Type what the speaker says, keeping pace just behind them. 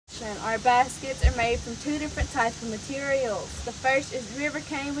Our baskets are made from two different types of materials. The first is river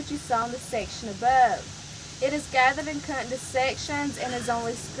cane, which you saw in the section above. It is gathered and cut into sections and is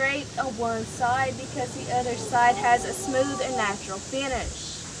only scraped on one side because the other side has a smooth and natural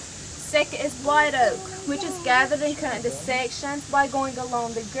finish. Second is white oak, which is gathered and cut into sections. By going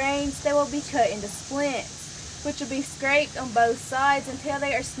along the grains, they will be cut into splints, which will be scraped on both sides until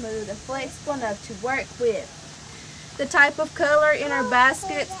they are smooth and flexible enough to work with. The type of color in our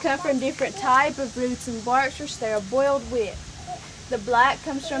baskets come from different types of roots and barks which they are boiled with. The black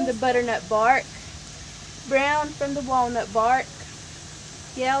comes from the butternut bark, brown from the walnut bark,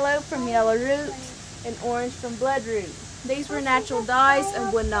 yellow from yellow root, and orange from bloodroot. These were natural dyes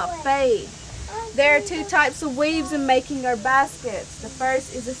and would not fade. There are two types of weaves in making our baskets. The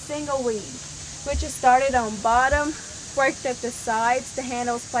first is a single weave, which is started on bottom, worked up the sides, the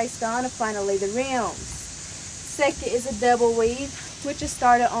handles placed on, and finally the rims. Second is a double weave, which is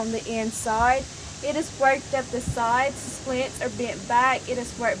started on the inside. It is worked up the sides, the splints are bent back, it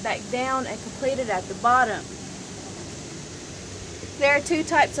is worked back down and completed at the bottom. There are two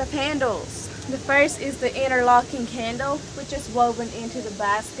types of handles. The first is the interlocking handle, which is woven into the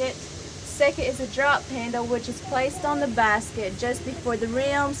basket. Second is a drop handle, which is placed on the basket just before the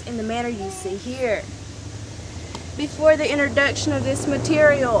rims in the manner you see here. Before the introduction of this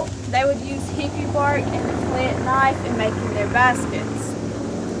material, they would use hickory bark and a flint knife in making their baskets.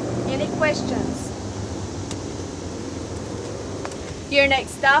 Any questions? Your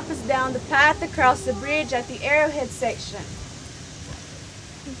next stop is down the path across the bridge at the Arrowhead section.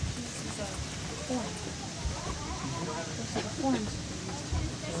 Forms.